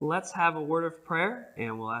Let's have a word of prayer,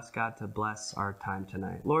 and we'll ask God to bless our time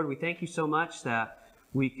tonight. Lord, we thank you so much that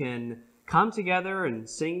we can come together and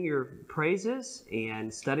sing your praises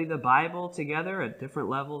and study the Bible together at different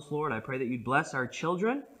levels, Lord. I pray that you'd bless our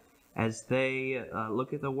children as they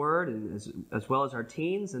look at the Word, and as well as our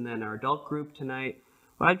teens and then our adult group tonight.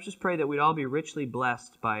 But I just pray that we'd all be richly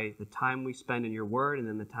blessed by the time we spend in your Word and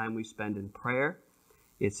then the time we spend in prayer.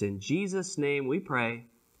 It's in Jesus' name we pray.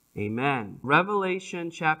 Amen.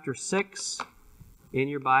 Revelation chapter 6 in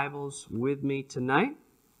your Bibles with me tonight.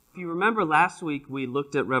 If you remember last week we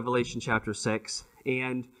looked at Revelation chapter 6,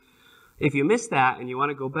 and if you missed that and you want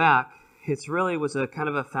to go back, it really was a kind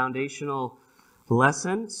of a foundational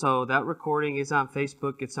lesson. So that recording is on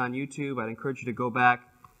Facebook, it's on YouTube. I'd encourage you to go back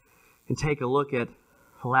and take a look at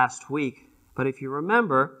last week. But if you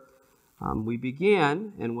remember, we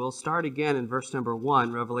began, and we'll start again in verse number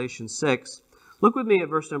 1, Revelation 6. Look with me at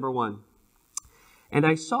verse number 1. And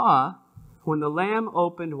I saw, when the Lamb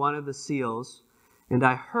opened one of the seals, and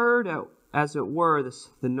I heard, as it were,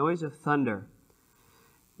 the noise of thunder,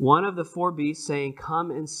 one of the four beasts saying, Come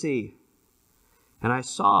and see. And I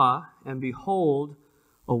saw, and behold,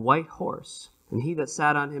 a white horse, and he that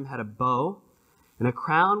sat on him had a bow, and a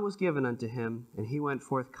crown was given unto him, and he went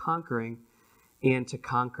forth conquering and to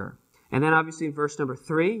conquer. And then obviously in verse number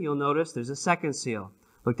 3, you'll notice there's a second seal.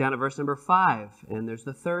 Look down at verse number 5, and there's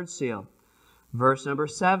the third seal. Verse number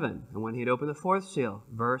 7, and when he had opened the fourth seal.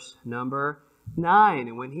 Verse number 9,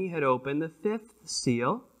 and when he had opened the fifth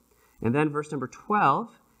seal. And then verse number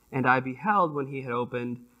 12, and I beheld when he had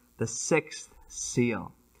opened the sixth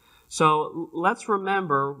seal. So let's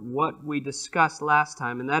remember what we discussed last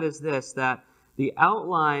time, and that is this, that the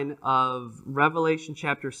outline of Revelation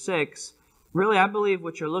chapter 6, really I believe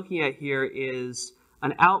what you're looking at here is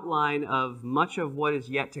an outline of much of what is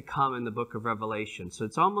yet to come in the book of Revelation. So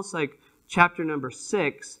it's almost like chapter number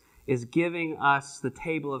 6 is giving us the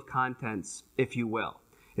table of contents, if you will.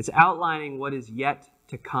 It's outlining what is yet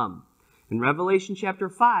to come. In Revelation chapter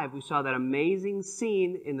 5, we saw that amazing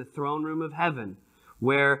scene in the throne room of heaven,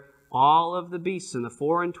 where all of the beasts and the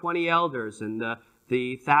 24 elders and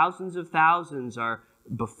the thousands of thousands are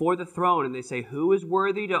before the throne, and they say, who is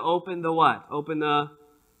worthy to open the what? Open the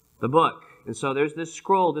book. And so there's this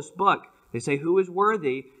scroll, this book. They say, who is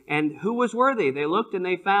worthy? And who was worthy? They looked and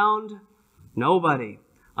they found nobody.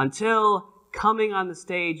 Until coming on the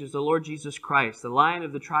stage is the Lord Jesus Christ, the Lion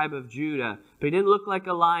of the tribe of Judah. But he didn't look like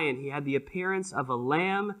a lion. He had the appearance of a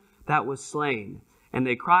lamb that was slain. And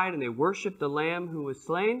they cried and they worshiped the Lamb who was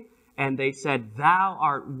slain. And they said, Thou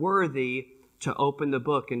art worthy to open the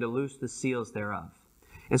book and to loose the seals thereof.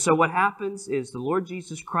 And so what happens is the Lord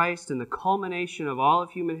Jesus Christ, in the culmination of all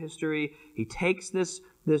of human history, he takes this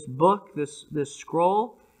book, this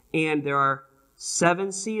scroll, and there are 7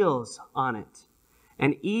 seals on it.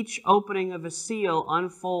 And each opening of a seal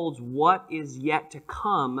unfolds what is yet to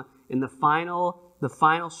come in the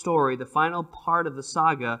final story, the final part of the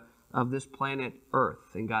saga of this planet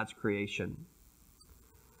Earth and God's creation.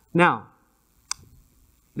 Now,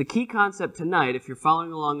 the key concept tonight, if you're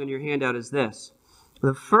following along on your handout, is this.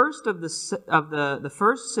 The first of the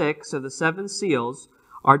first 6 of the 7 seals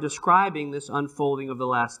are describing this unfolding of the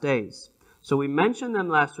last days. So we mentioned them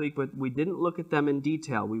last week, but we didn't look at them in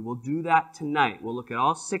detail. We will do that tonight. We'll look at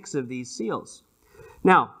all 6 of these seals.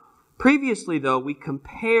 Now, previously, though, we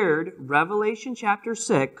compared Revelation chapter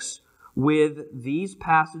 6 with these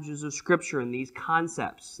passages of Scripture and these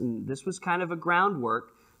concepts. And this was kind of a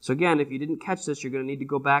groundwork. So again, if you didn't catch this, you're going to need to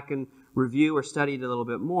go back and review or study it a little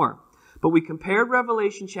bit more. But we compared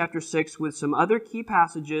Revelation chapter 6 with some other key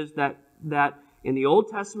passages that in the Old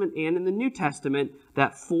Testament and in the New Testament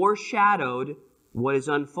that foreshadowed what is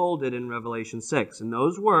unfolded in Revelation 6. And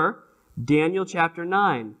those were Daniel chapter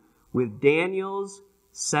 9 with Daniel's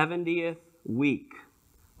 70th week.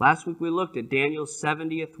 Last week we looked at Daniel's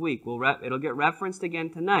 70th week. It'll get referenced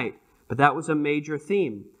again tonight, but that was a major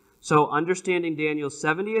theme. So understanding Daniel's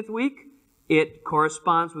 70th week, it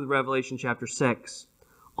corresponds with Revelation chapter 6.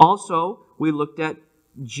 Also, we looked at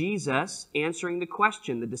Jesus answering the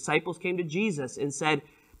question. The disciples came to Jesus and said,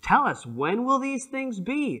 Tell us, when will these things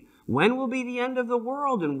be? When will be the end of the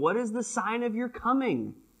world? And what is the sign of your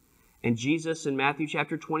coming? And Jesus in Matthew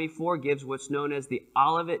chapter 24 gives what's known as the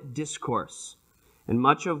Olivet Discourse. And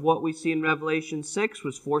much of what we see in Revelation 6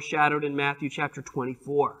 was foreshadowed in Matthew chapter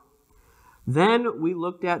 24. Then we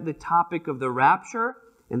looked at the topic of the rapture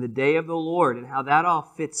and the day of the Lord and how that all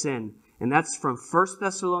fits in. And that's from 1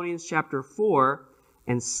 Thessalonians chapter 4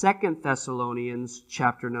 and 2 Thessalonians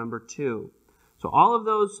chapter number 2. So all of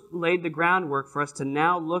those laid the groundwork for us to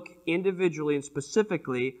now look individually and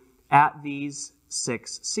specifically at these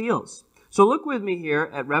 6 seals. So look with me here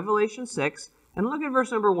at Revelation 6 and look at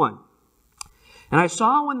verse number 1. And I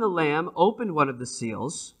saw when the Lamb opened one of the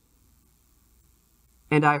seals,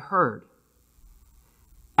 and I heard,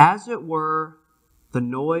 as it were, the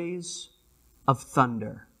noise of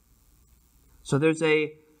thunder. So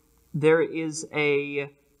there is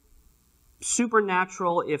a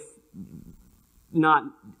supernatural, if not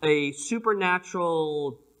a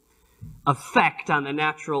supernatural effect on the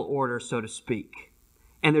natural order, so to speak.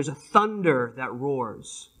 And there's a thunder that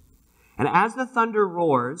roars. And as the thunder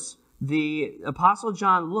roars, the Apostle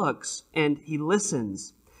John looks and he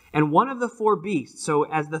listens. And one of the four beasts, so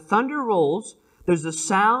as the thunder rolls, there's the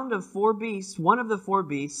sound of four beasts, one of the four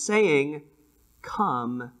beasts saying,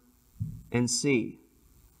 "Come and see."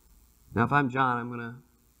 Now, if I'm John, I'm going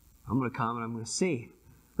to come and I'm going to see.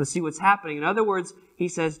 Let's see what's happening. In other words, he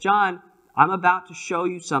says, John, I'm about to show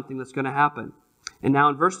you something that's going to happen. And now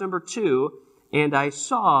in verse number 2, and I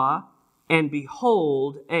saw and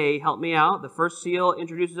behold help me out. The first seal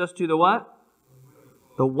introduces us to the what?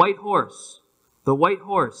 The white horse. The white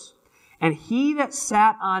horse. And he that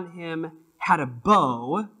sat on him had a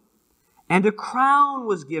bow, and a crown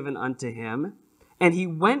was given unto him, and he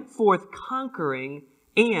went forth conquering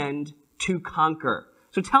and to conquer.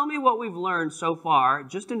 So tell me what we've learned so far.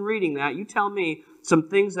 Just in reading that, you tell me some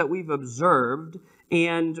things that we've observed,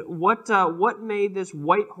 and what made this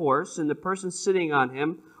white horse and the person sitting on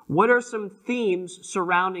him. What are some themes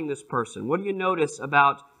surrounding this person? What do you notice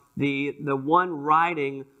about the one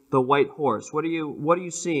riding the white horse? What are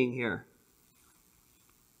you seeing here?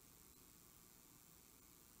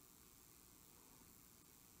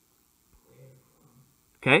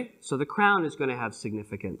 Okay, so the crown is going to have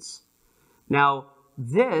significance. Now,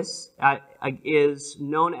 this is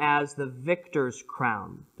known as the victor's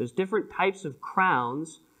crown. There's different types of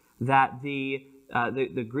crowns that the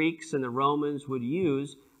Greeks and the Romans would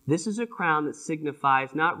use. This is a crown that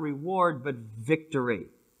signifies not reward but victory,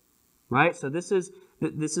 right? So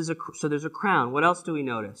so there's a crown. What else do we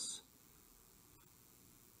notice?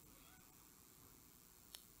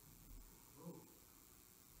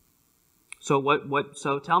 So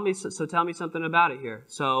tell me something about it here.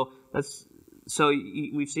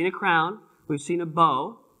 We've seen a crown, we've seen a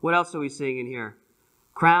bow. What else are we seeing in here?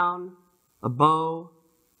 Crown, a bow,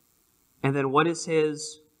 and then what is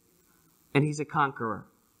his? And he's a conqueror.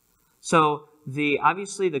 So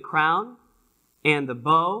obviously the crown and the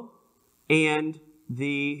bow and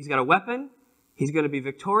he's got a weapon, he's going to be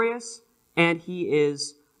victorious, and he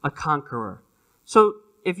is a conqueror. So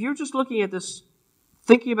if you're just looking at this,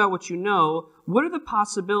 thinking about what you know, what are the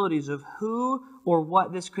possibilities of who or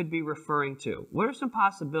what this could be referring to? What are some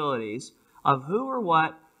possibilities of who or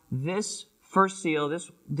what this first seal,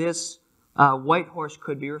 this white horse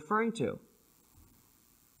could be referring to?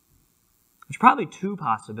 There's probably two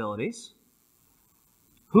possibilities.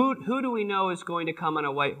 Who do we know is going to come on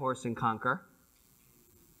a white horse and conquer?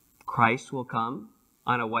 Christ will come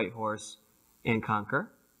on a white horse and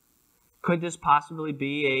conquer. Could this possibly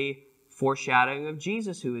be a foreshadowing of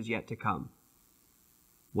Jesus who is yet to come?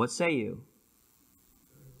 What say you?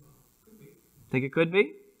 Think it could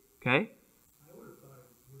be? Okay.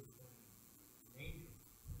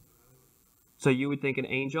 So you would think an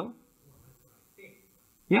angel?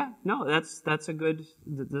 Yeah, no, that's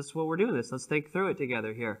what we're doing this. Let's think through it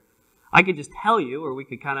together here. I could just tell you, or we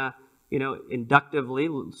could kind of, inductively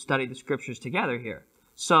study the scriptures together here.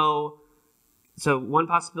 So one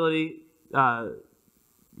possibility,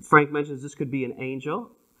 Frank mentions this could be an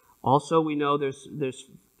angel. Also, we know there's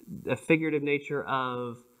a figurative nature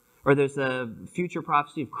there's a future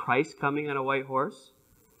prophecy of Christ coming on a white horse.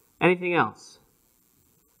 Anything else?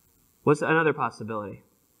 What's another possibility?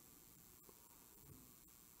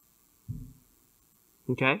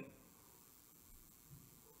 Okay.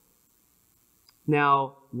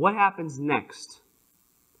 Now, what happens next?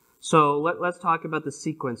 So let's talk about the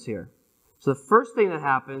sequence here. So the first thing that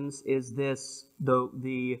happens is the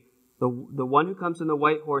one who comes in the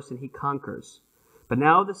white horse and he conquers. But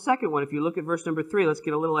now the second one, if you look at verse number 3, let's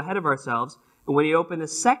get a little ahead of ourselves. And when he opened the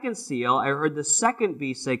second seal, I heard the second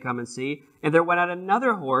beast say, "Come and see." And there went out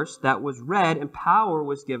another horse that was red, and power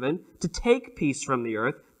was given to take peace from the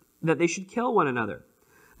earth, that they should kill one another.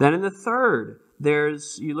 Then in the third,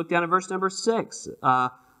 you look down at verse number 6. I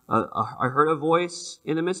heard a voice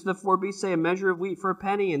in the midst of the four beasts say, "A measure of wheat for a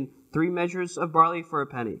penny, and 3 measures of barley for a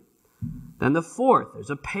penny." Then the fourth, there's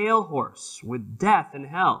a pale horse with death and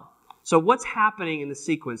hell. So what's happening in the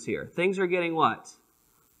sequence here? Things are getting what?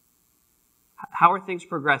 How are things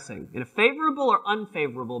progressing? In a favorable or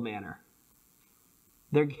unfavorable manner?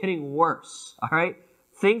 They're getting worse, all right?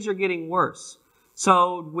 Things are getting worse.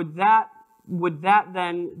 So would that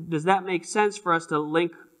does that make sense for us to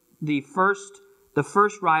link the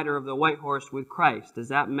first rider of the white horse with Christ? Does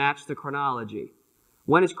that match the chronology?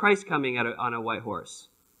 When is Christ coming on a white horse?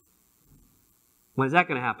 When is that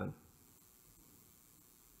going to happen?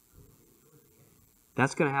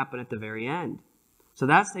 That's going to happen at the very end. So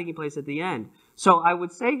that's taking place at the end. So I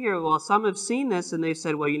would say here, well, some have seen this and they've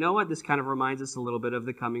said, well, you know what? This kind of reminds us a little bit of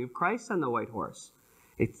the coming of Christ on the white horse.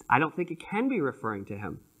 I don't think it can be referring to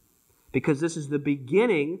him, because this is the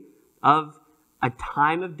beginning of a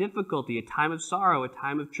time of difficulty, a time of sorrow, a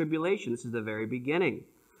time of tribulation. This is the very beginning.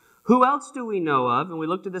 Who else do we know of? And we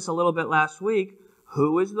looked at this a little bit last week.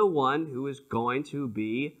 Who is the one who is going to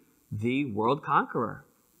be the world conqueror?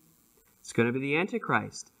 It's going to be the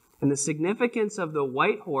Antichrist. And the significance of the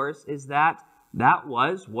white horse is that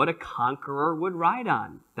was what a conqueror would ride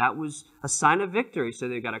on. That was a sign of victory. So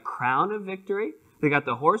they've got a crown of victory. They got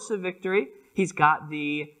the horse of victory. He's got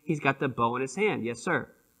the bow in his hand. Yes, sir.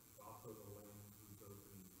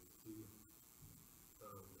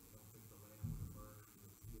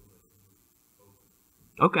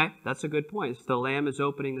 Okay, that's a good point. If the Lamb is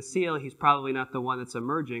opening the seal, he's probably not the one that's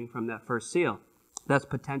emerging from that first seal. That's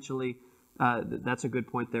potentially, that's a good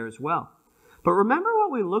point there as well. But remember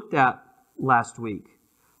what we looked at last week.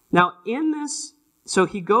 Now, in this, so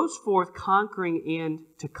he goes forth conquering and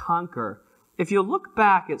to conquer. If you look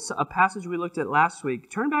back at a passage we looked at last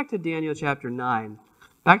week, turn back to Daniel chapter 9.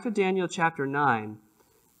 Back to Daniel chapter 9,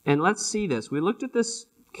 and let's see this. We looked at this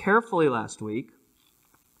carefully last week.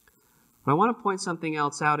 But I want to point something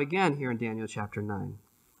else out again here in Daniel chapter 9.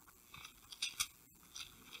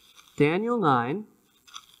 Daniel 9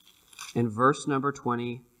 and verse number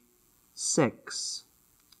 26.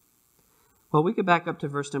 Well, we could back up to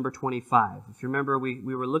verse number 25. If you remember, we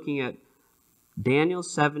were looking at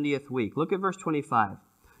Daniel's 70th week. Look at verse 25.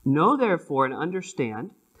 Know therefore and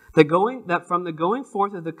understand that from the going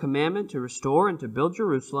forth of the commandment to restore and to build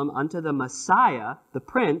Jerusalem unto the Messiah, the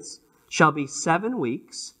Prince, shall be 7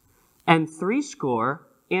 weeks, and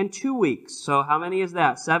 62 weeks. So how many is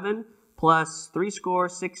that? 7 plus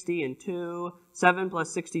 60 and 2. 7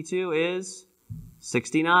 plus 62 is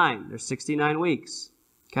 69. There's 69 weeks.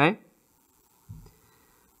 Okay?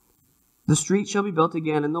 The street shall be built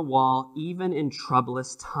again in the wall, even in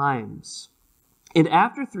troublous times. And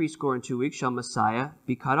after 62 weeks shall Messiah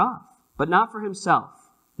be cut off, but not for himself.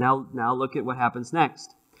 Now look at what happens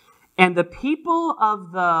next. And the people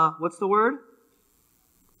of the, what's the word?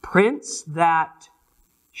 Prince that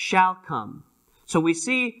shall come. So we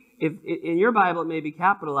see, if in your Bible it may be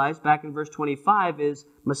capitalized, back in verse 25 is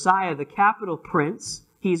Messiah, the capital prince.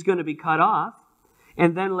 He's going to be cut off.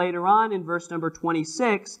 And then later on in verse number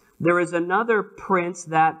 26, there is another prince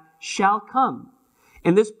that shall come.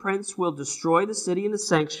 And this prince will destroy the city and the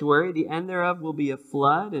sanctuary. The end thereof will be a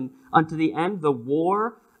flood. And unto the end of the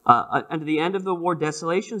war,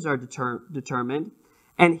 desolations are determined.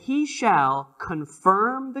 And he shall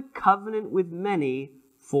confirm the covenant with many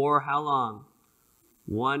for how long?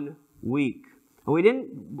 1 week.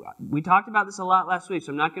 And we talked about this a lot last week,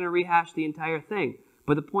 so I'm not going to rehash the entire thing.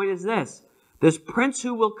 But the point is this. This prince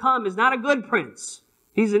who will come is not a good prince.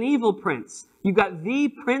 He's an evil prince. You've got the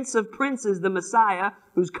Prince of Princes, the Messiah,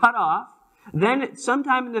 who's cut off. Then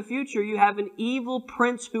sometime in the future, you have an evil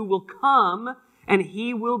prince who will come, and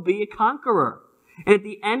he will be a conqueror. And at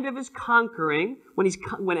the end of his conquering,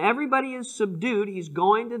 when everybody is subdued, he's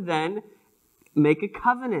going to then make a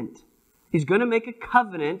covenant. He's going to make a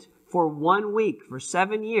covenant for 1 week. For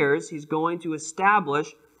 7 years, he's going to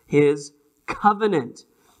establish his covenant.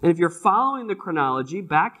 And if you're following the chronology,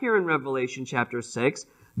 back here in Revelation chapter 6,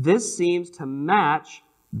 this seems to match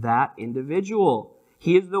that individual.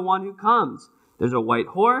 He is the one who comes. There's a white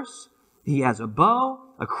horse. He has a bow.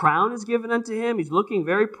 A crown is given unto him. He's looking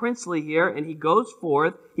very princely here, and he goes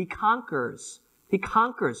forth. He conquers. He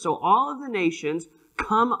conquers. So all of the nations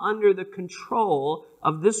come under the control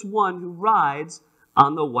of this one who rides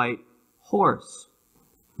on the white horse.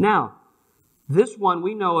 Now, this one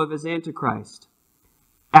we know of as Antichrist.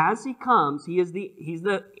 As he comes, he's the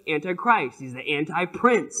Antichrist. He's the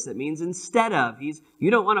anti-prince. That means instead of.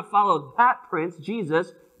 You don't want to follow that prince,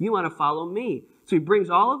 Jesus. You want to follow me. So he brings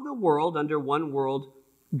all of the world under one world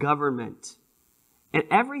government. And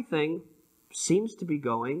everything seems to be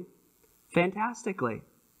going fantastically.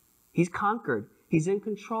 He's conquered. He's in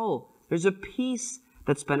control. There's a peace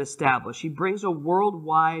that's been established. He brings a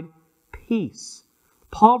worldwide peace.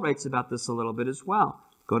 Paul writes about this a little bit as well.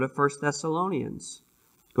 Go to 1 Thessalonians.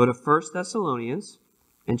 Go to 1 Thessalonians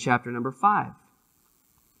in chapter number 5.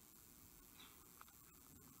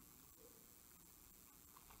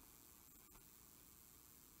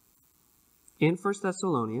 In 1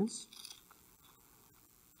 Thessalonians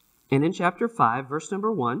And in chapter 5, verse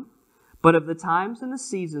number 1, "But of the times and the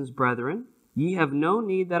seasons, brethren, ye have no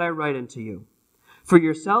need that I write unto you. For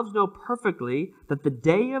yourselves know perfectly that the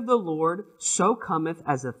day of the Lord so cometh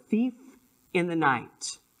as a thief in the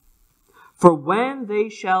night. For when they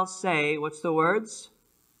shall say," what's the words?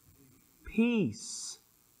 Peace,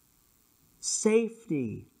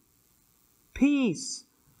 safety, peace,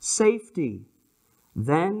 safety,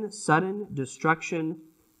 then sudden destruction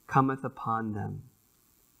cometh upon them,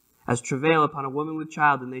 as travail upon a woman with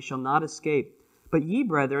child, and they shall not escape. But ye,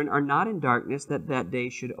 brethren, are not in darkness, that that day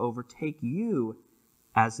should overtake you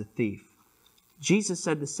as a thief. Jesus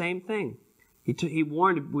said the same thing. He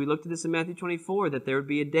warned, we looked at this in Matthew 24, that there would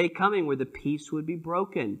be a day coming where the peace would be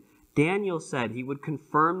broken. Daniel said he would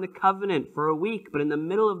confirm the covenant for a week, but in the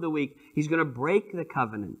middle of the week, he's going to break the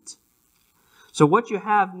covenant. So what you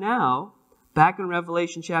have now, back in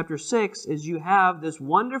Revelation chapter 6, is you have this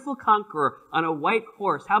wonderful conqueror on a white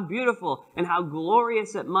horse. How beautiful and how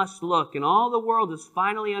glorious it must look. And all the world is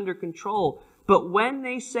finally under control. But when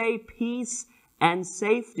they say peace and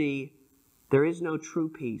safety, there is no true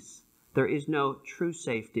peace. There is no true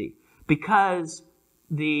safety. Because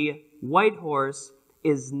the white horse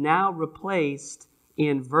is now replaced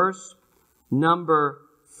in verse number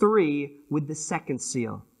 3 with the second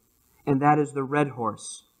seal. And that is the red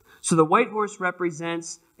horse. So the white horse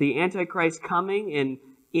represents the Antichrist coming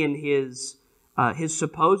in his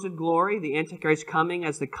supposed glory, the Antichrist coming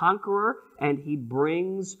as the conqueror, and he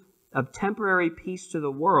brings a temporary peace to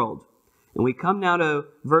the world. And we come now to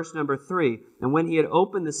verse number 3. "And when he had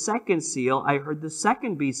opened the second seal, I heard the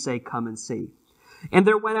second beast say, Come and see. And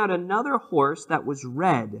there went out another horse that was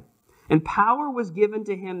red, and power was given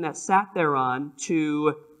to him that sat thereon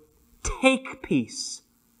to take peace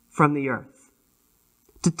from the earth."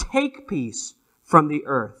 To take peace from the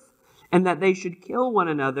earth, and that they should kill one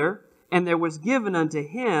another, and there was given unto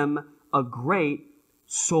him a great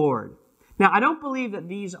sword. Now, I don't believe that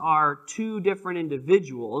these are two different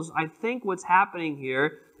individuals. I think what's happening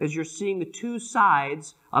here is you're seeing the two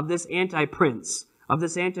sides of this anti-prince, of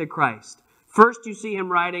this antichrist. First, you see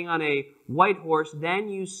him riding on a white horse. Then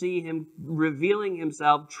you see him revealing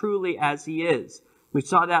himself truly as he is. We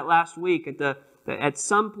saw that last week. At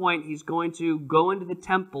some point, he's going to go into the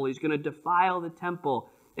temple. He's going to defile the temple.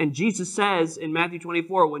 And Jesus says in Matthew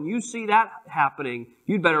 24, when you see that happening,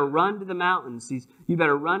 you'd better run to the mountains. You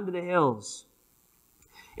better run to the hills.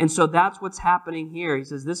 And so that's what's happening here. He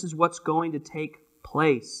says this is what's going to take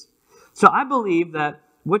place. So I believe that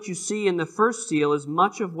what you see in the first seal is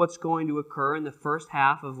much of what's going to occur in the first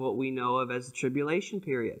half of what we know of as the tribulation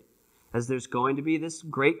period. As there's going to be this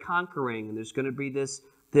great conquering, and there's going to be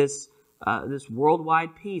this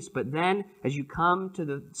worldwide peace. But then, as you come to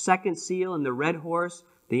the second seal and the red horse,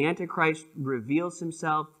 the Antichrist reveals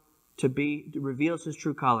himself reveals his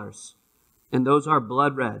true colors. And those are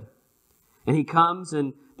blood red. And he comes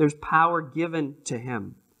and there's power given to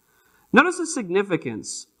him. Notice the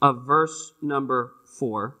significance of verse number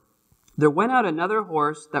 4. There went out another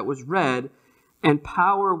horse that was red, and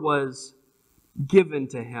power was given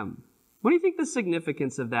to him. What do you think the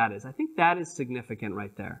significance of that is? I think that is significant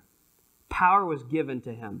right there. Power was given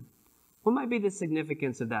to him. What might be the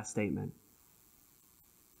significance of that statement?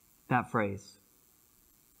 That phrase.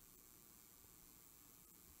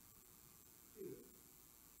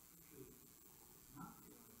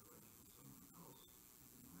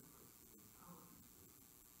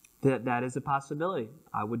 That is a possibility.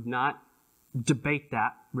 I would not debate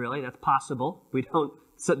that, really. That's possible.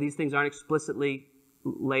 So these things aren't explicitly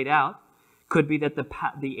laid out. Could be that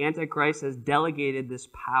the Antichrist has delegated this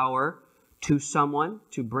power to someone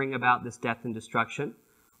to bring about this death and destruction.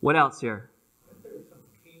 What else here?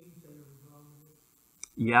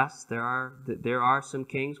 Yes, there are some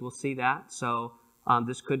kings. We'll see that. So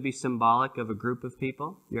this could be symbolic of a group of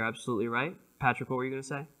people. You're absolutely right. Patrick, what were you going to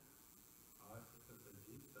say?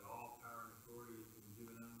 All power and authority has been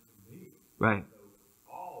given unto me. Right. So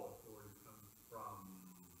all authority comes from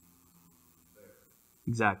there.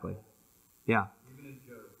 Exactly. Yeah. Even in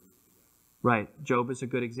Job. Right. Job is a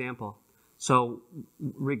good example. So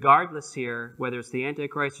regardless here, whether it's the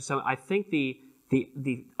Antichrist or someone, I think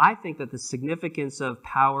I think that the significance of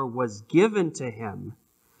power was given to him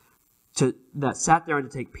that sat there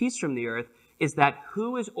and to take peace from the earth is that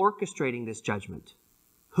who is orchestrating this judgment?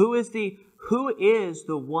 Who is the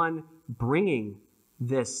one bringing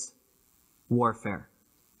this warfare?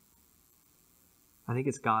 I think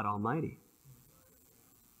it's God Almighty.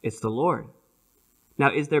 It's the Lord.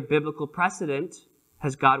 Now, is there biblical precedent?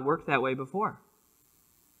 Has God worked that way before?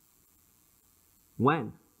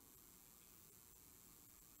 When?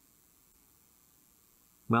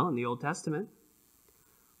 Well, in the Old Testament.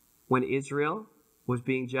 when Israel was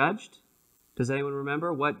being judged? Does anyone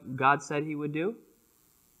remember what God said he would do?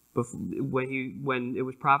 When it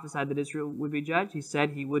was prophesied that Israel would be judged, he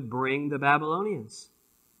said he would bring the Babylonians.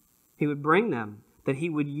 He would bring them, that he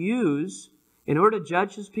would use, in order to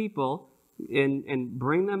judge his people and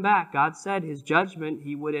bring them back. God said his judgment,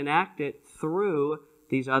 he would enact it through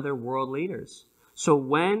these other world leaders. So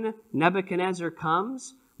when Nebuchadnezzar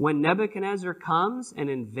comes and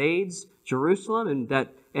invades Jerusalem,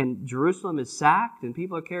 and Jerusalem is sacked and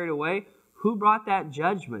people are carried away, who brought that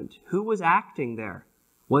judgment? Who was acting there?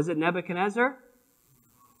 Was it Nebuchadnezzar?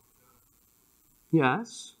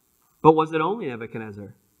 Yes. But was it only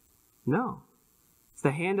Nebuchadnezzar? No. It's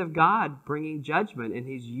the hand of God bringing judgment, and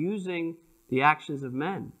he's using the actions of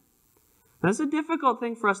men. That's a difficult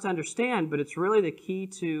thing for us to understand, but it's really the key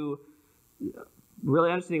to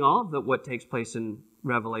really understanding all of what takes place in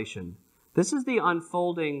Revelation. This is the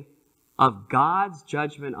unfolding of God's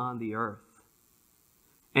judgment on the earth.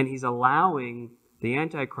 And he's allowing the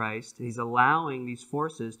Antichrist, he's allowing these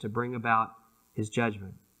forces to bring about his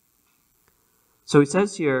judgment. So he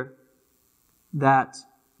says here that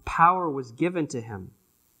power was given to him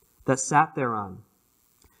that sat thereon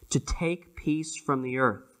to take peace from the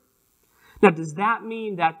earth. Now, does that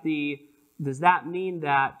mean that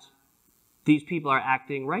these people are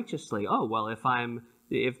acting righteously? Oh, well, if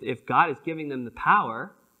God is giving them the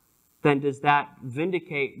power, then does that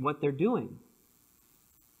vindicate what they're doing?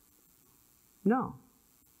 No,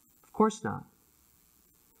 of course not.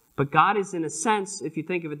 But God is, in a sense, if you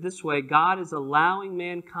think of it this way, God is allowing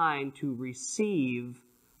mankind to receive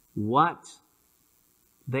what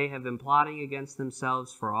they have been plotting against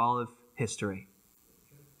themselves for all of history.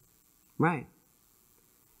 Right.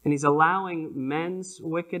 And he's allowing men's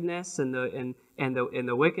wickedness and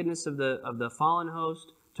the wickedness of the fallen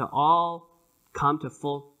host to all come to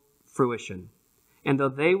full fruition. And though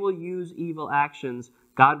they will use evil actions,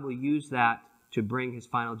 God will use that to bring his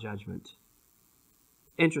final judgment.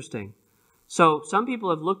 Interesting. So some people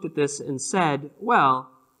have looked at this and said, well,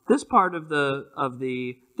 this part of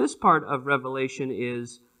Revelation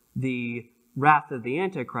is the wrath of the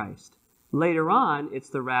Antichrist. Later on, it's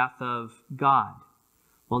the wrath of God.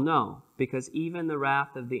 Well, no, because even the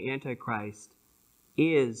wrath of the Antichrist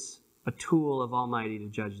is a tool of Almighty to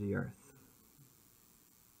judge the earth.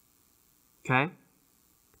 Okay?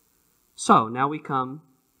 So now we come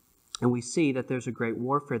and we see that there's a great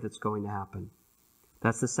warfare that's going to happen.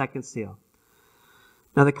 That's the second seal.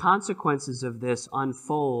 Now the consequences of this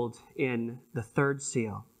unfold in the third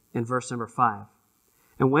seal, in verse number 5.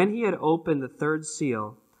 And when he had opened the third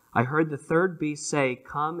seal, I heard the third beast say,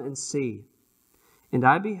 "Come and see." And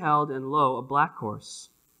I beheld, and lo, a black horse.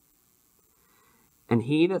 And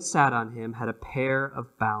he that sat on him had a pair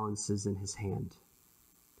of balances in his hand.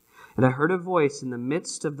 And I heard a voice in the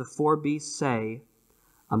midst of the four beasts say,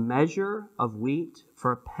 "A measure of wheat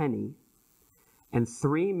for a penny, and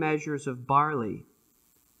 3 measures of barley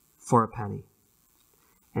for a penny.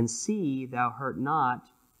 And see thou hurt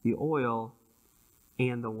not the oil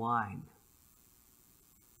and the wine."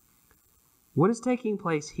 What is taking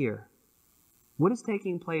place here? What is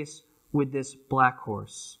taking place with this black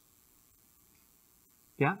horse?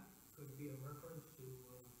 Yeah? Could it be a reference to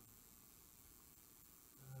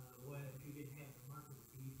when if you didn't have the mark of the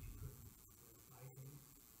beast, you couldn't buy things?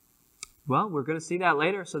 Well, we're going to see that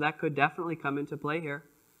later, so that could definitely come into play here.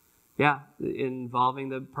 Yeah, involving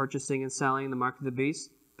the purchasing and selling the mark of the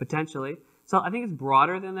beast, potentially. So I think it's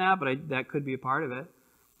broader than that, but that could be a part of it.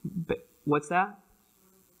 But what's that?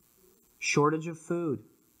 Shortage of food.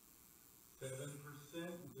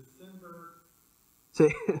 7% December. So,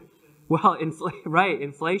 well,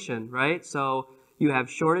 inflation, right? So you have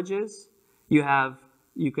shortages. You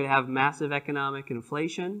could have massive economic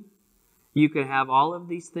inflation. You could have all of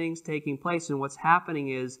these things taking place, and what's happening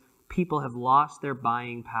is people have lost their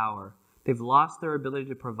buying power. They've lost their ability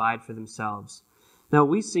to provide for themselves. Now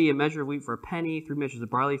we see a measure of wheat for a penny, 3 measures of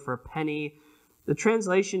barley for a penny. The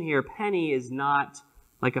translation here, penny, is not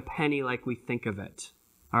like a penny like we think of it.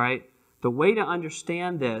 All right? The way to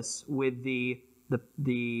understand this with the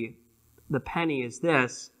penny is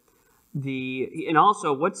this. And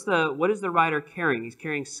also, what is the writer carrying? He's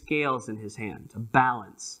carrying scales in his hand, a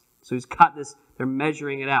balance. So he's got this, they're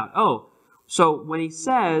measuring it out. Oh, so when he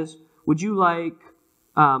says, would you like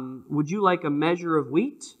a measure of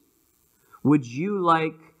wheat? Would you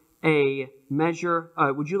like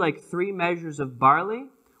would you like 3 measures of barley?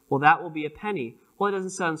 Well, that will be a penny. Well, it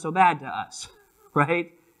doesn't sound so bad to us,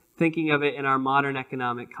 right? Thinking of it in our modern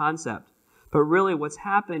economic concept. But really what's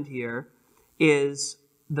happened here is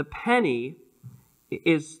the penny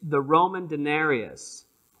is the Roman denarius,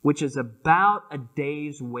 which is about a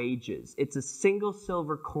day's wages. It's a single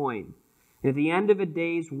silver coin. And at the end of a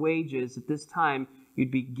day's wages, at this time, you'd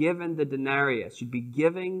be given the denarius. You'd be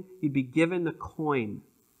given the coin.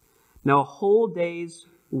 Now, a whole day's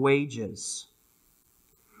wages.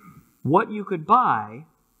 What you could buy,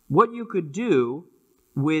 what you could do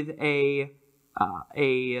with a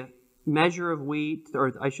measure of wheat,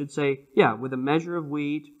 or I should say, with a measure of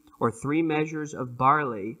wheat or 3 measures of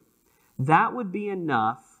barley, that would be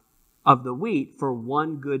enough of the wheat for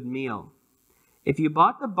 1 good meal. If you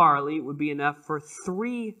bought the barley, it would be enough for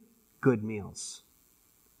 3 good meals.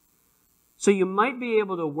 So you might be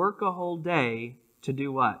able to work a whole day to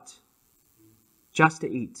do what? Just to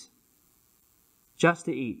eat. Just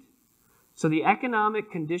to eat. So the economic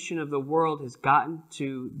condition of the world has gotten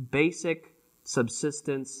to basic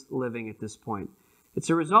subsistence living at this point. It's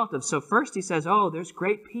a result of, so first he says, oh, there's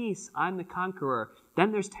great peace, I'm the conqueror.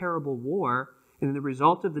 Then there's terrible war, and the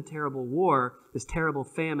result of the terrible war is terrible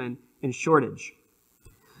famine and shortage.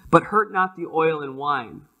 But hurt not the oil and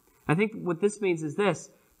wine. I think what this means is this: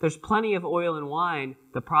 there's plenty of oil and wine.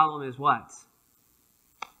 The problem is what?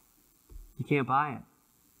 You can't buy it.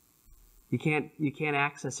 You can't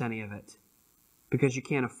access any of it because you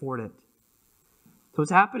can't afford it. So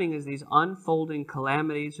what's happening is these unfolding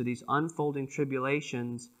calamities or these unfolding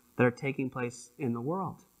tribulations that are taking place in the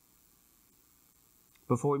world.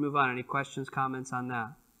 Before we move on, any questions, comments on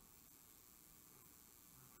that?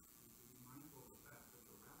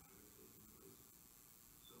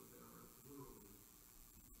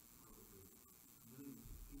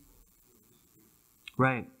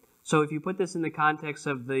 Right. So if you put this in the context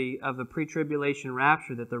of the pre-tribulation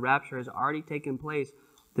rapture, that the rapture has already taken place,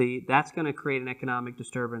 that's going to create an economic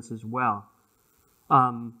disturbance as well.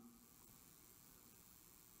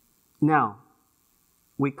 Now,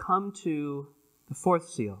 we come to the 4th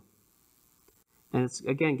seal. And it's,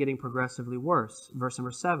 again, getting progressively worse. Verse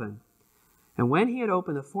number 7. And when he had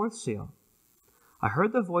opened the 4th seal, I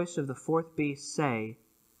heard the voice of the 4th beast say,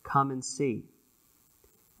 Come and see.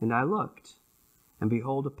 And I looked, and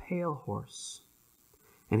behold, a pale horse.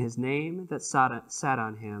 And his name that sat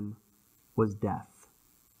on him was Death.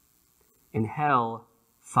 And hell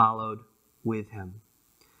followed with him.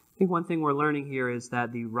 I think one thing we're learning here is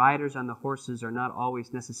that the riders on the horses are not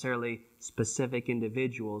always necessarily specific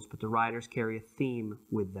individuals, but the riders carry a theme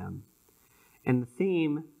with them. And the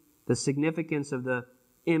theme, the significance of the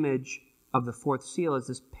image of the 4th seal is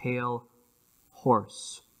this pale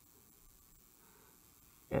horse.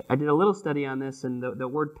 I did a little study on this, and the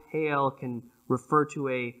word pale can refer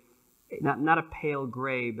to not a pale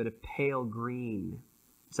gray, but a pale green.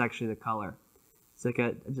 It's actually the color. It's like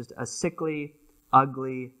just a sickly,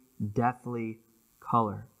 ugly, deathly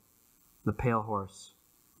color. The pale horse.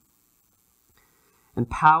 And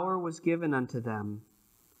power was given unto them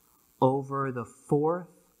over the 4th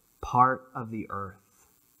part of the earth,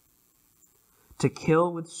 to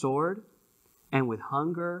kill with sword, and with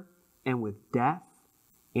hunger, and with death,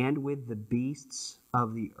 and with the beasts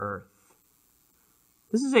of the earth.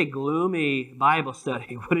 This is a gloomy Bible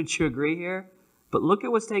study, wouldn't you agree here? But look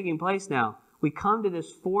at what's taking place now. We come to the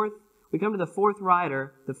 4th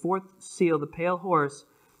rider, the 4th seal, the pale horse,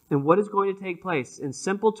 and what is going to take place? In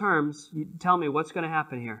simple terms, you tell me what's going to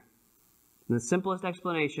happen here. And the simplest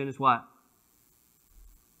explanation is what?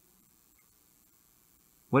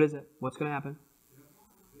 What is it? What's going to happen?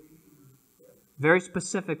 Very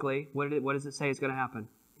specifically, what does it say is going to happen?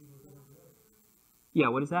 Yeah,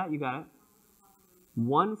 what is that? You got it.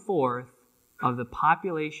 1/4 of the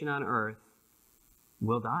population on earth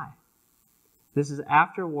will die. This is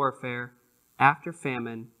after warfare, after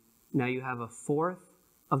famine. Now you have 1/4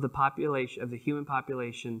 of the population, of the human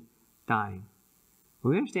population, dying.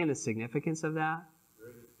 We understand the significance of that?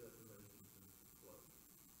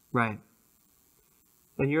 Right.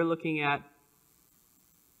 And you're looking at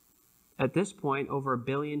this point, over 1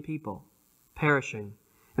 billion people perishing.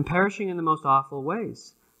 And perishing in the most awful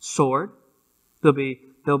ways. Sword. There'll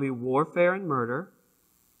be warfare and murder.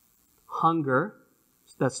 Hunger.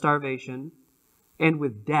 That's starvation. And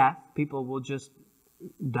with death, people will just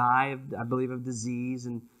die, I believe, of disease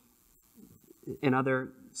and in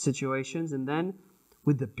other situations. And then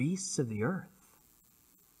with the beasts of the earth.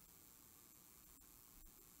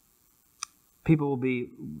 People will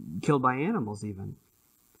be killed by animals even.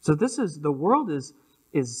 So the world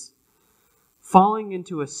is falling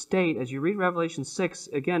into a state, as you read Revelation 6,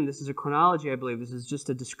 again, this is a chronology, I believe. This is just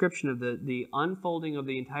a description of the unfolding of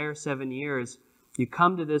the entire 7 years. You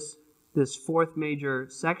come to this 4th major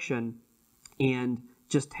section, and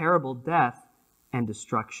just terrible death and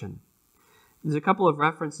destruction. There's a couple of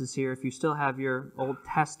references here, if you still have your Old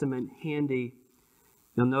Testament handy.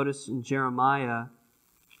 You'll notice in Jeremiah,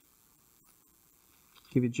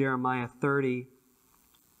 give you Jeremiah 30,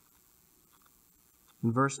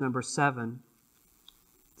 in verse number 7.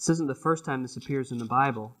 This isn't the first time this appears in the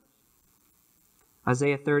Bible.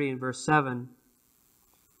 Isaiah 30 and verse 7.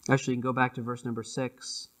 Actually, you can go back to verse number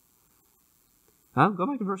 6. Go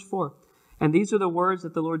back to verse 4. And these are the words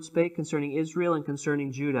that the Lord spake concerning Israel and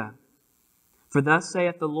concerning Judah. For thus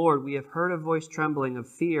saith the Lord, we have heard a voice trembling of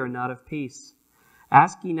fear and not of peace.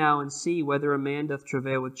 Ask ye now and see whether a man doth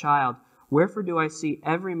travail with child. Wherefore do I see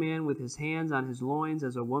every man with his hands on his loins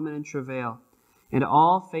as a woman in travail, and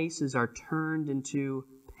all faces are turned into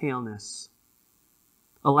paleness.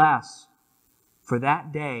 Alas, for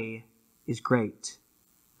that day is great,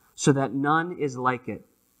 so that none is like it.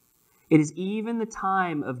 It is even the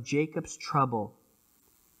time of Jacob's trouble,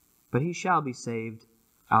 but he shall be saved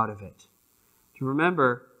out of it. Do you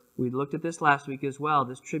remember, we looked at this last week as well,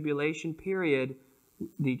 this tribulation period,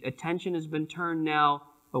 the attention has been turned now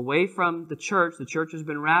away from the church. The church has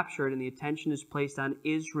been raptured, and the attention is placed on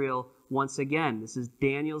Israel once again. This is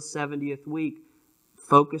Daniel's 70th week,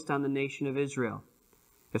 focused on the nation of Israel.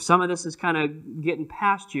 If some of this is kind of getting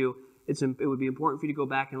past you, it would be important for you to go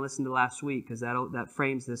back and listen to last week, because that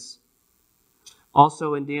frames this.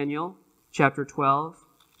 Also in Daniel chapter 12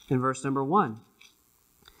 and verse number 1.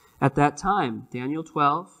 At that time, Daniel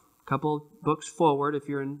 12, a couple books forward if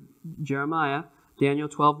you're in Jeremiah, Daniel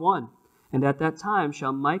 12:1. And at that time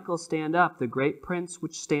shall Michael stand up, the great prince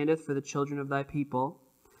which standeth for the children of thy people.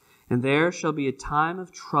 And there shall be a time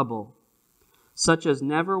of trouble, such as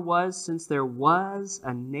never was since there was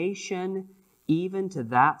a nation, even to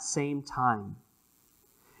that same time.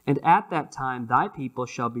 And at that time thy people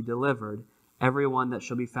shall be delivered, every one that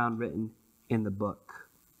shall be found written in the book.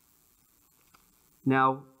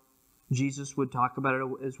 Now, Jesus would talk about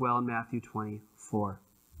it as well in Matthew 24.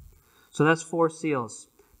 So that's 4 seals.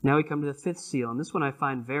 Now we come to the 5th seal, and this one I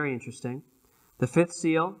find very interesting. The 5th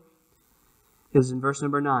seal is in verse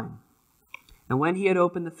number 9. And when he had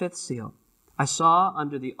opened the 5th seal, I saw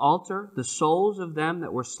under the altar the souls of them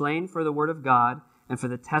that were slain for the word of God and for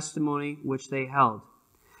the testimony which they held.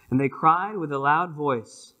 And they cried with a loud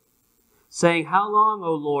voice, saying, How long,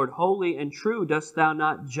 O Lord, holy and true, dost thou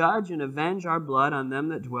not judge and avenge our blood on them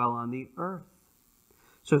that dwell on the earth?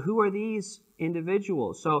 So who are these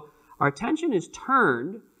individuals? So our attention is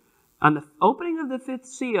turned, on the opening of the 5th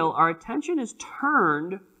seal, our attention is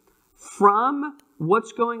turned from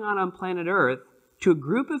what's going on planet Earth to a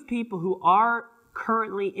group of people who are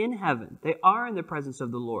currently in heaven. They are in the presence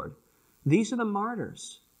of the Lord. These are the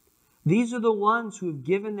martyrs. These are the ones who have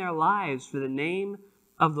given their lives for the name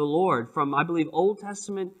of the Lord, from, I believe, Old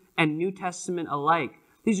Testament and New Testament alike.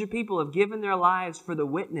 These are people who have given their lives for the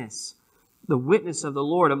witness of the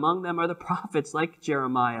Lord. Among them are the prophets like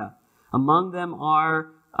Jeremiah. Among them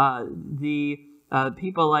are the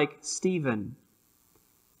people like Stephen,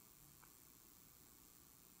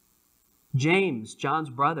 James, John's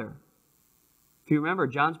brother. If you remember,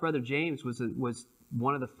 John's brother James was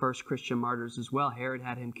one of the first Christian martyrs as well. Herod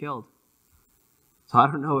had him killed. So I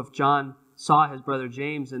don't know if John saw his brother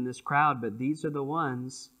James in this crowd, but these are the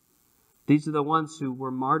ones who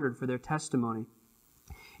were martyred for their testimony.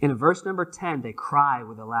 In verse number 10, they cry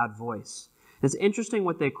with a loud voice. It's interesting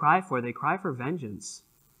what they cry for. They cry for vengeance.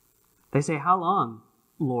 They say, How long,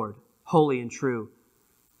 Lord, holy and true?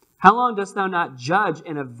 How long dost thou not judge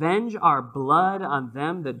and avenge our blood on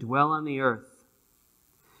them that dwell on the earth?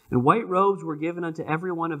 And white robes were given unto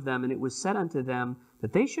every one of them, and it was said unto them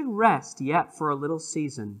that they should rest yet for a little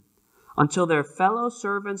season, until their fellow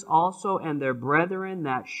servants also and their brethren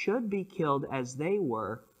that should be killed as they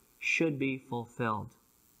were should be fulfilled.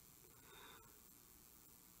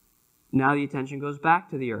 Now the attention goes back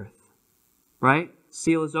to the earth, right?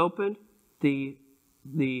 Seal is opened.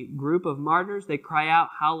 The group of martyrs, they cry out,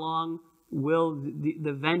 How long will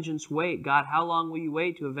the vengeance wait? God, how long will you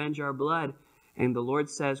wait to avenge our blood? And the Lord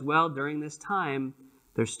says, well, during this time,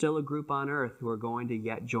 there's still a group on earth who are going to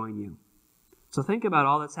yet join you. So think about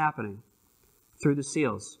all that's happening through the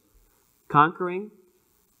seals. Conquering,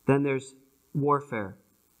 then there's warfare.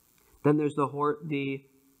 Then there's the horse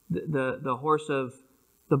of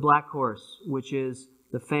the black horse, which is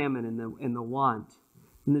the famine and the want.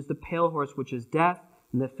 And there's the pale horse, which is death.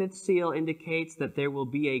 And the 5th seal indicates that there will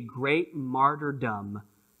be a great martyrdom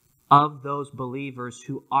of those believers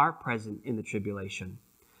who are present in the tribulation.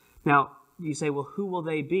 Now, you say, well, who will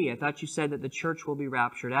they be? I thought you said that the church will be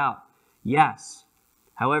raptured out. Yes.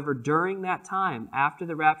 However, during that time, after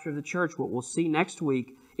the rapture of the church, what we'll see next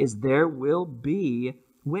week is there will be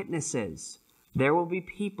witnesses. There will be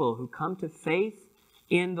people who come to faith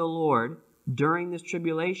in the Lord during this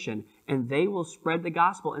tribulation, and they will spread the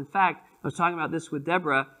gospel. In fact, I was talking about this with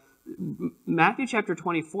Deborah. Matthew chapter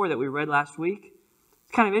 24 that we read last week,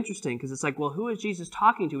 it's kind of interesting because it's like, well, who is Jesus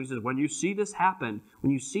talking to? He says, when you see this happen,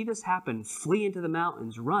 flee into the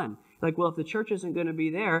mountains, run. Like, well, if the church isn't going to be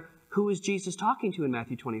there, who is Jesus talking to in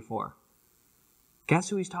Matthew 24? Guess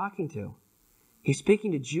who he's talking to? He's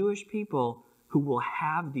speaking to Jewish people who will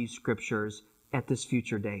have these scriptures at this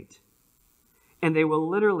future date. And they will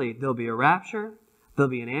literally, there'll be a rapture, there'll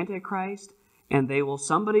be an antichrist, and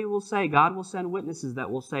somebody will say, God will send witnesses that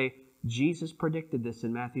will say, Jesus predicted this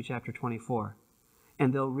in Matthew chapter 24.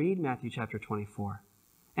 And they'll read Matthew chapter 24.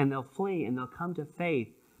 And they'll flee and they'll come to faith,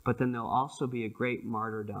 but then there'll also be a great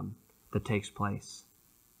martyrdom that takes place.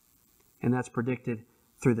 And that's predicted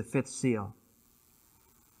through the fifth seal.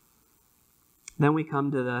 Then we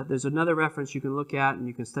come to there's another reference you can look at, and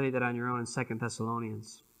you can study that on your own in 2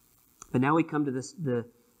 Thessalonians. But now we come to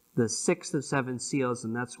the sixth of seven seals,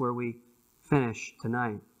 and that's where we finish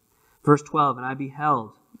tonight. Verse 12, and I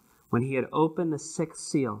beheld, when he had opened the sixth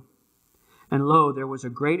seal, and lo, there was a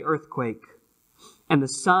great earthquake, and the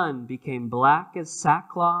sun became black as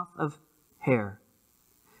sackcloth of hair,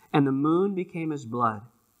 and the moon became as blood,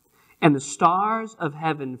 and the stars of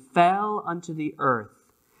heaven fell unto the earth,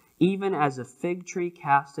 even as a fig tree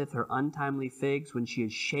casteth her untimely figs when she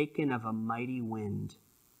is shaken of a mighty wind.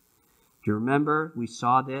 Do you remember we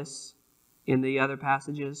saw this in the other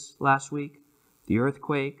passages last week? The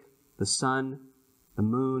earthquake, the sun, the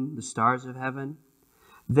moon, the stars of heaven.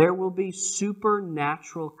 There will be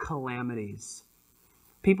supernatural calamities.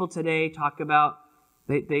 People today talk about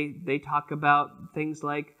they talk about things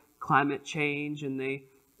like climate change, and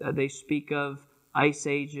they speak of ice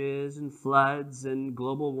ages and floods and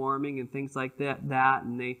global warming and things like that,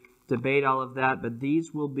 and they debate all of that. But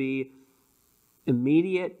these will be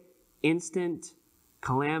immediate, instant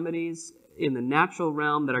calamities in the natural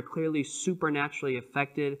realm that are clearly supernaturally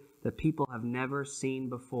affected, that people have never seen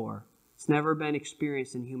before. It's never been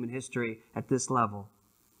experienced in human history at this level.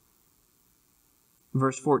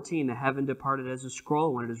 Verse 14, the heaven departed as a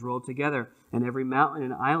scroll when it is rolled together, and every mountain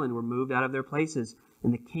and island were moved out of their places.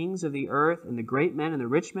 And the kings of the earth, and the great men, and the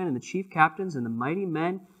rich men, and the chief captains, and the mighty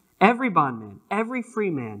men, every bondman, every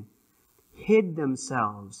free man, hid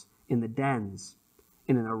themselves in the dens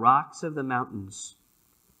and in the rocks of the mountains,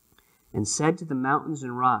 and said to the mountains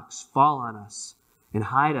and rocks, fall on us, and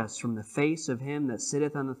hide us from the face of him that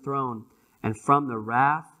sitteth on the throne, and from the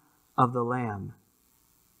wrath of the Lamb.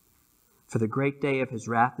 For the great day of his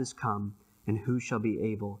wrath is come, and who shall be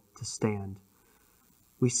able to stand?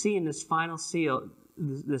 We see in this final seal,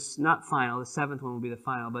 the seventh one will be the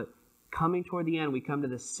final, but coming toward the end, we come to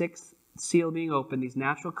the sixth seal being opened, these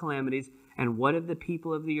natural calamities, and what have the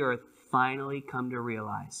people of the earth finally come to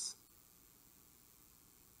realize?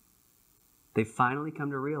 They finally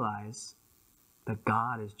come to realize that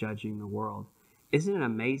God is judging the world. Isn't it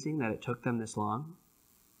amazing that it took them this long?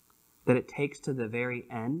 That it takes to the very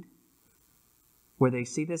end where they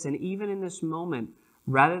see this, and even in this moment,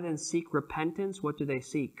 rather than seek repentance, what do they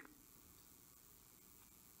seek?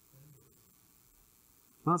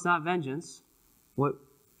 Well, it's not vengeance. What?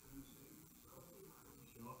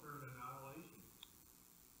 Shelter and annihilation.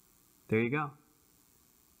 There you go.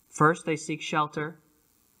 First, they seek shelter,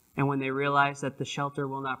 and when they realize that the shelter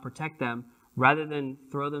will not protect them, rather than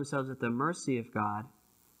throw themselves at the mercy of God,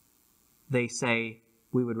 they say,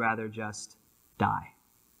 we would rather just die.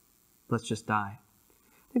 Let's just die.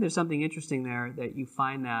 I think there's something interesting there that you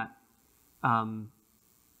find that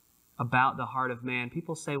about the heart of man.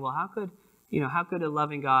 People say, well, how could a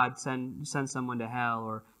loving God send someone to hell,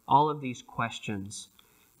 or all of these questions?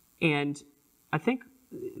 And I think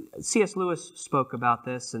C.S. Lewis spoke about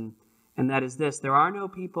this, and that is this: there are no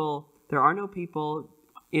people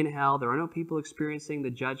in hell, there are no people experiencing the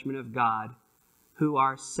judgment of God who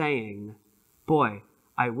are saying, boy,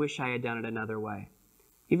 I wish I had done it another way.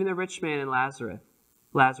 Even the rich man and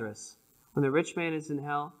Lazarus, when the rich man is in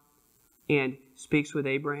hell and speaks with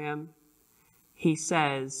Abraham, he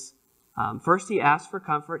says, first he asks for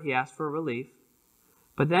comfort, he asks for relief,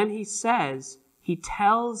 but then he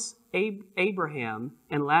tells Abraham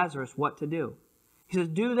and Lazarus what to do. He says,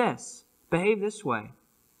 do this, behave this way.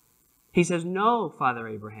 He says, no, Father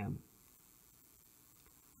Abraham.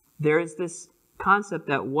 There is this concept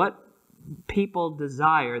that what people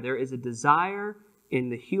desire, there is a desire in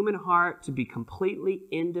the human heart to be completely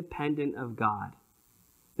independent of God.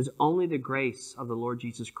 It's only the grace of the Lord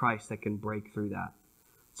Jesus Christ that can break through that.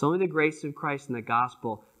 It's only the grace of Christ and the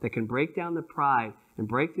gospel that can break down the pride and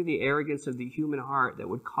break through the arrogance of the human heart that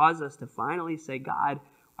would cause us to finally say, God,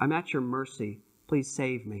 I'm at your mercy. Please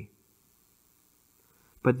save me.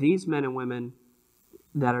 But these men and women,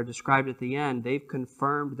 that are described at the end, they've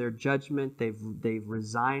confirmed their judgment. They've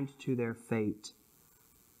resigned to their fate.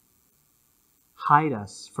 Hide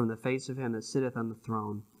us from the face of him that sitteth on the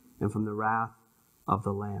throne and from the wrath of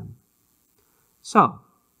the Lamb. So,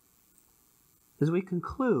 as we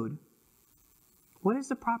conclude, what is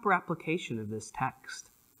the proper application of this text?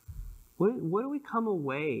 What do we come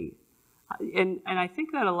away? And I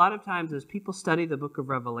think that a lot of times as people study the book of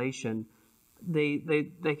Revelation, they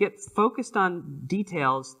get focused on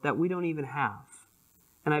details that we don't even have.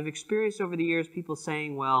 And I've experienced over the years people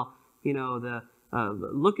saying, well, you know,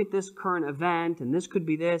 look at this current event, and this could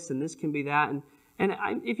be this, and this can be that.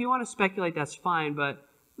 If you want to speculate, that's fine, but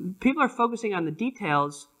people are focusing on the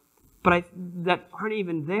details that aren't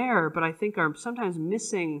even there, but I think are sometimes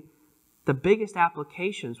missing the biggest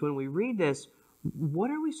applications. When we read this,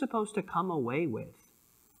 what are we supposed to come away with?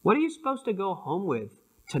 What are you supposed to go home with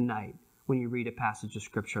tonight when you read a passage of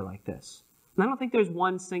Scripture like this? And I don't think there's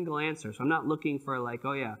one single answer, so I'm not looking for like,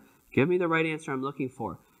 oh yeah, give me the right answer I'm looking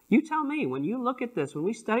for. You tell me, when you look at this, when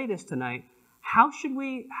we study this tonight, how should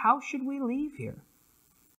we leave here?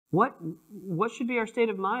 What should be our state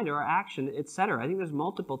of mind or our action, etc.? I think there's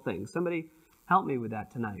multiple things. Somebody help me with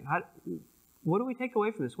that tonight. What do we take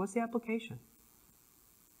away from this? What's the application?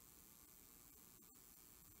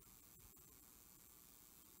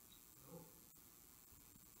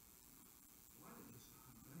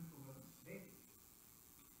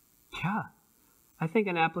 Yeah. I think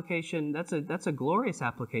an application, that's a glorious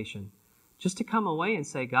application. Just to come away and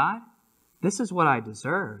say, God, this is what I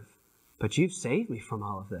deserve, but you've saved me from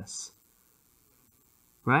all of this.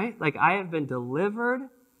 Right? Like I have been delivered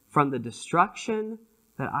from the destruction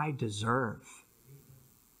that I deserve.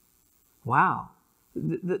 Wow.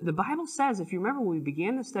 The Bible says, if you remember when we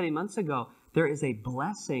began the study months ago, there is a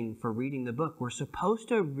blessing for reading the book. We're supposed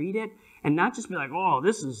to read it and not just be like, oh,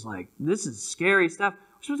 this is scary stuff.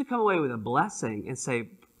 We're supposed to come away with a blessing and say,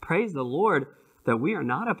 praise the Lord that we are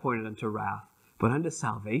not appointed unto wrath, but unto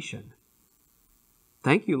salvation.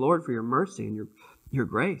 Thank you, Lord, for your mercy and your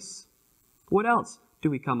grace. What else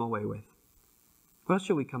do we come away with? What else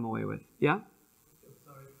should we come away with? Yeah? I feel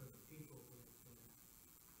sorry for the people that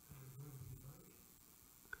are going to be punished.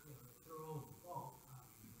 You know, it's their own fault,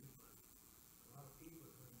 obviously, but a lot of people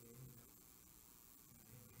are going to end up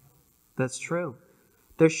in hell. That's true.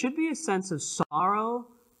 There should be a sense of sorrow,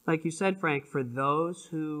 like you said, Frank, for those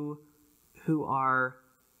who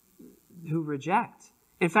reject.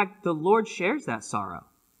 In fact, the Lord shares that sorrow.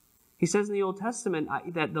 He says in the Old Testament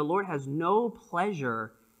that the Lord has no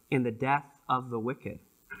pleasure in the death of the wicked.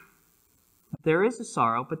 There is a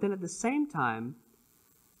sorrow, but then at the same time,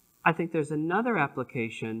 I think there's another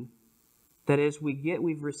application that is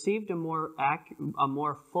we've received a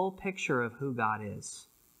more full picture of who God is.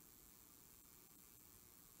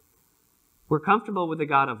 We're comfortable with the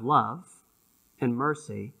God of love and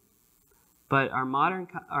mercy, but our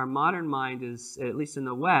modern mind is, at least in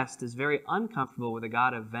the West, is very uncomfortable with a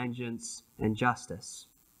God of vengeance and justice.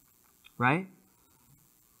 Right?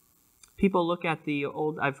 People look at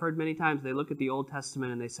I've heard many times, they look at the Old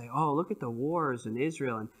Testament and they say, oh, look at the wars in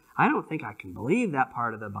Israel, and I don't think I can believe that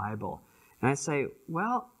part of the Bible. And I say,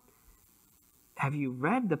 well, have you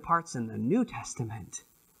read the parts in the New Testament?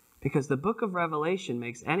 Because the book of Revelation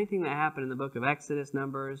makes anything that happened in the book of Exodus,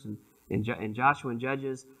 Numbers, and in Joshua and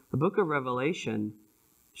Judges, the book of Revelation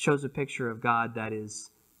shows a picture of God that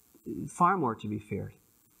is far more to be feared.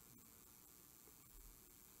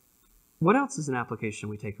 What else is an application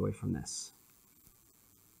we take away from this?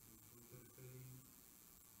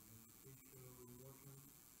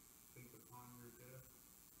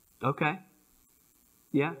 Okay.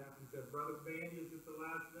 Yeah. He said, Brother Ben, is it the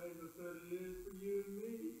last days? I said, it is for you and me.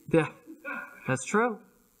 Yeah. That's true.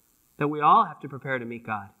 That we all have to prepare to meet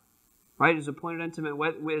God. Right? It is appointed unto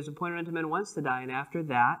men once to die, and after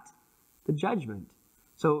that, the judgment.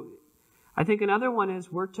 So I think another one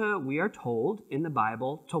is we are told in the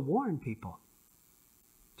Bible to warn people.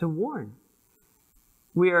 To warn.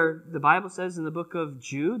 The Bible says in the book of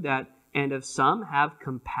Jude that, and of some have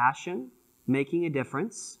compassion, making a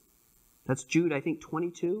difference. That's Jude, I think,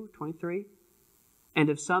 22, 23. And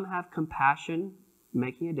of some have compassion,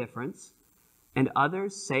 making a difference. And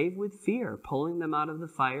others save with fear, pulling them out of the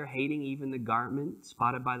fire, hating even the garment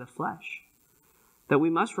spotted by the flesh. That we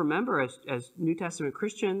must remember as New Testament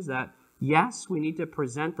Christians that, yes, we need to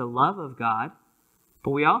present the love of God,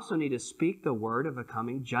 but we also need to speak the word of a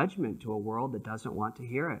coming judgment to a world that doesn't want to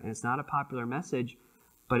hear it. And it's not a popular message,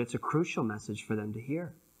 but it's a crucial message for them to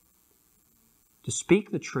hear. To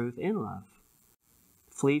speak the truth in love.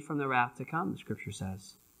 Flee from the wrath to come, the Scripture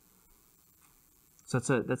says. So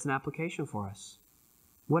that's an application for us.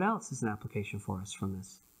 What else is an application for us from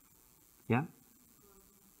this? Yeah?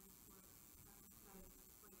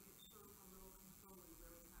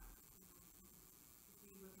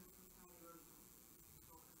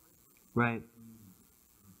 Right.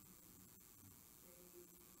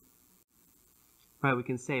 Right, we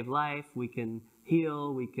can save life, we can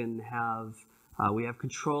heal, we can have, we have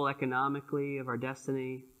control economically of our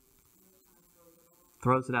destiny.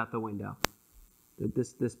 Throws it out the window.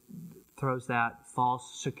 This throws that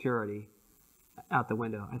false security out the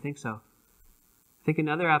window. I think so. I think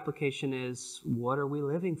another application is, what are we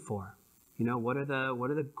living for? You know, what are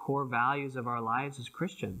the core values of our lives as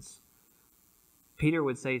Christians? Peter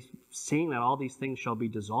would say, seeing that all these things shall be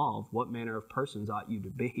dissolved, what manner of persons ought you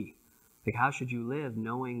to be? Like, how should you live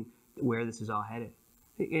knowing where this is all headed?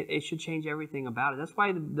 It should change everything about it. That's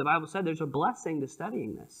why the Bible said there's a blessing to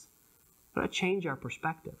studying this. But it change our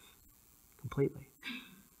perspective completely.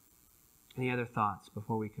 Any other thoughts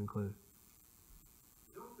before we conclude?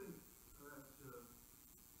 I don't think that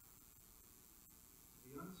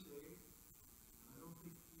the unsaved, I don't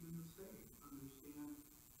think even the saved understand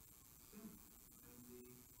sin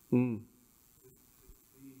and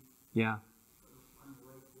the Yeah.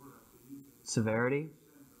 Severity?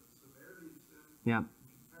 Yeah. in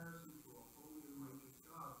comparison to a holy and righteous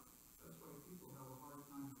God. That's why people have a hard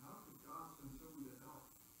time. How could God send someone to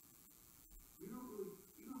hell? We don't really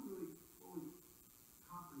fully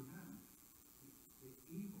comprehend the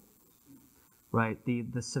evil of sin. Right.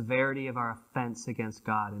 The severity of our offense against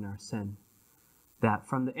God and our sin. That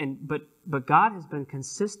from the but God has been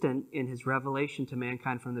consistent in his revelation to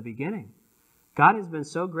mankind from the beginning. God has been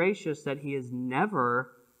so gracious that he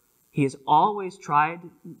has always tried,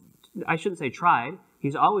 I shouldn't say tried,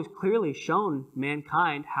 he's always clearly shown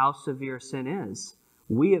mankind how severe sin is.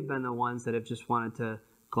 We have been the ones that have just wanted to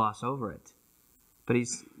gloss over it. But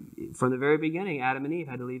from the very beginning, Adam and Eve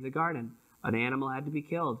had to leave the garden. An animal had to be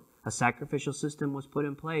killed. A sacrificial system was put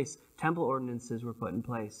in place. Temple ordinances were put in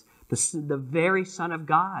place. The very Son of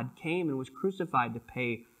God came and was crucified to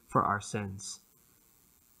pay for our sins.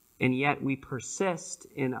 And yet we persist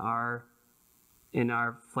in our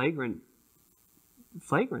flagrant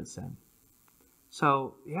sin.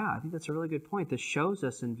 So, yeah, I think that's a really good point. This shows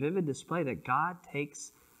us in vivid display that God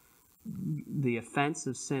takes the offense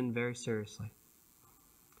of sin very seriously.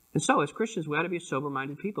 And so, as Christians, we ought to be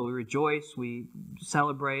sober-minded people. We rejoice, we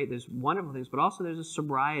celebrate, there's wonderful things, but also there's a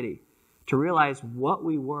sobriety to realize what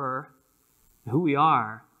we were, who we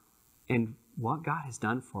are, and what God has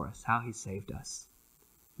done for us, how he saved us.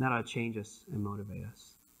 And that ought to change us and motivate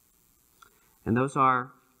us. And those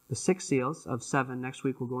are the 6 seals of 7. Next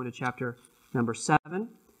week we'll go into chapter number 7.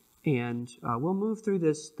 And we'll move through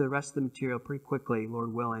the rest of the material pretty quickly,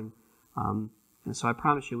 Lord willing. And so I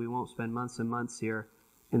promise you we won't spend months and months here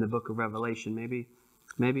in the book of Revelation. Maybe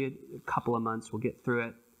a couple of months we'll get through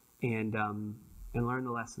it and learn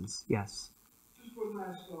the lessons. Yes? Just one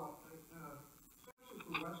last thought. Especially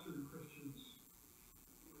for Western Christians,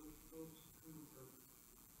 those who are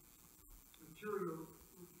material,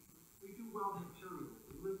 we do well material.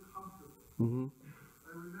 We live comfortably. Mm-hmm.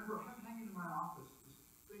 I remember hanging in my office this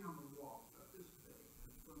thing on the wall, about this big,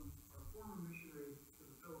 and it's from our former missionary to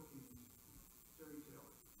the Philippines, Terry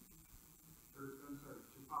Taylor.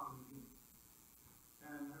 To Papua New Guinea.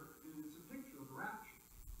 And it's a picture of the rapture.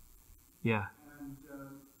 Yeah. And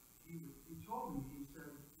he told me, he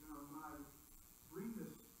said, when I bring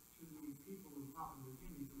this to the people in Papua New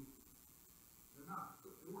Guinea, they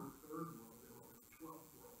weren't third world, they were like 12th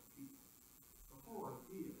world people. The whole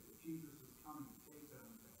idea that Jesus is coming to take them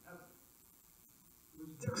to heaven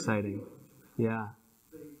was very exciting. appealing to them. Yeah.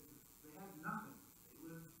 They had nothing. They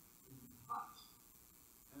lived in huts.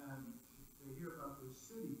 And they hear about this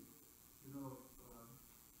city, where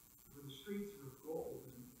the streets are of gold,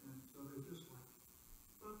 and so they're just like,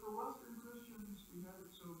 but for Western Christians, we have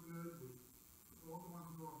it so good. We all go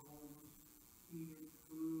into our homes, heated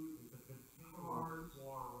food, cars,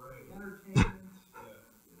 entertainment.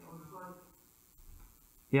 It's like.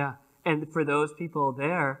 Yeah. And for those people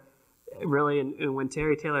there, really, and when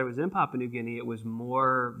Terry Taylor was in Papua New Guinea, it was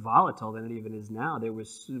more volatile than it even is now.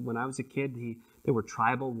 When I was a kid, there were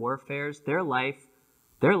tribal warfares. Their life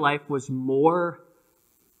was more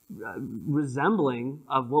resembling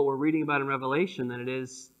of what we're reading about in Revelation than it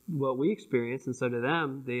is what we experience. And so to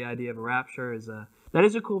them, the idea of a rapture that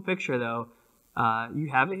is a cool picture, though. You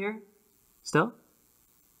have it here still?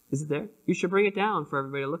 Is it there? You should bring it down for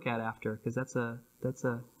everybody to look at after, because that's a.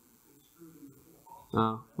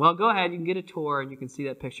 Oh, well, go ahead. You can get a tour and you can see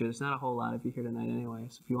that picture. There's not a whole lot of you here tonight anyway,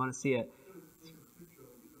 so if you want to see it.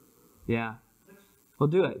 Yeah. We'll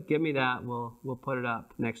do it. Give me that. We'll put it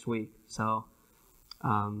up next week. So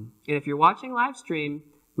And if you're watching live stream,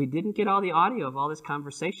 we didn't get all the audio of all this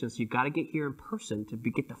conversation, so you've got to get here in person to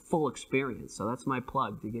get the full experience. So that's my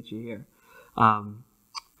plug to get you here.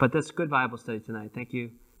 But that's good Bible study tonight. Thank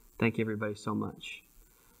you. Thank you, everybody, so much.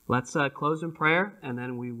 Let's close in prayer, and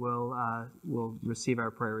then we will we'll receive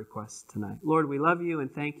our prayer requests tonight. Lord, we love you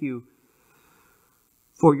and thank you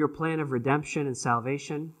for your plan of redemption and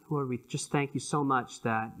salvation. Lord, we just thank you so much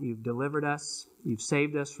that you've delivered us, you've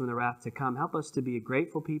saved us from the wrath to come. Help us to be a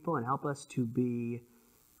grateful people and help us to be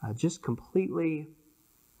just completely,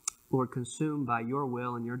 Lord, consumed by your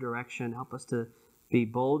will and your direction. Help us to be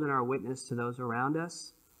bold in our witness to those around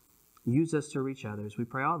us. Use us to reach others. We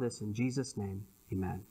pray all this in Jesus' name. Amen.